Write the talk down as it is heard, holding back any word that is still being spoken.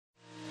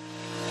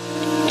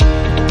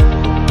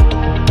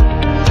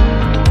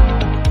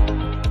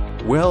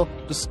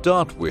To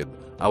start with,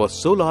 our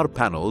solar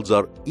panels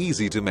are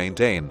easy to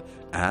maintain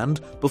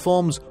and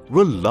performs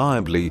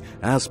reliably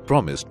as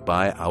promised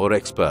by our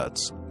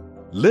experts.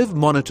 Live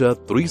Monitor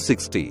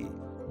 360,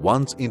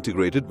 once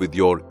integrated with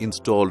your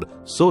installed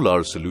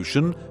solar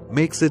solution,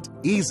 makes it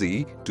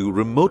easy to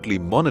remotely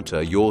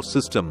monitor your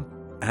system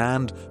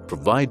and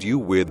provide you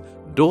with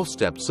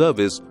doorstep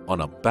service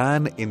on a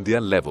pan-India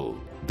level.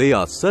 They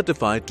are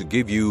certified to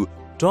give you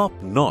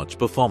top-notch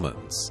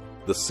performance.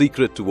 The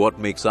secret to what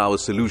makes our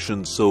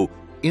solution so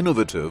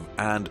innovative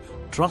and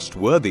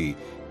trustworthy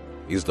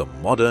is the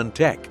modern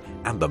tech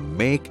and the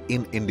Make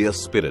in India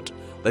spirit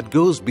that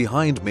goes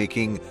behind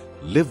making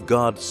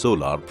Livguard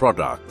Solar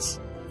products.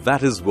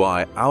 That is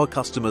why our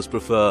customers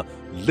prefer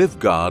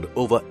Livguard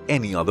over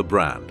any other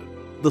brand.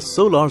 The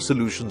solar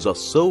solutions are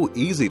so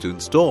easy to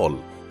install,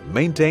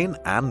 maintain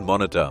and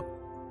monitor.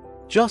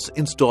 Just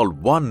install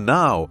one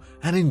now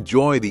and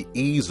enjoy the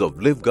ease of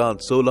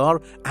Livguard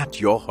Solar at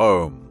your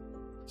home.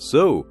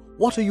 So,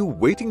 what are you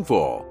waiting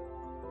for?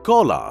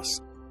 Call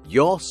us,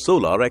 your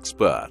solar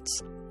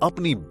experts.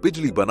 अपनी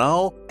बिजली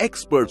बनाओ,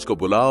 experts को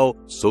बुलाओ,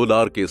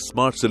 solar के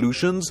smart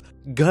solutions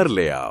घर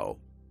ले आओ.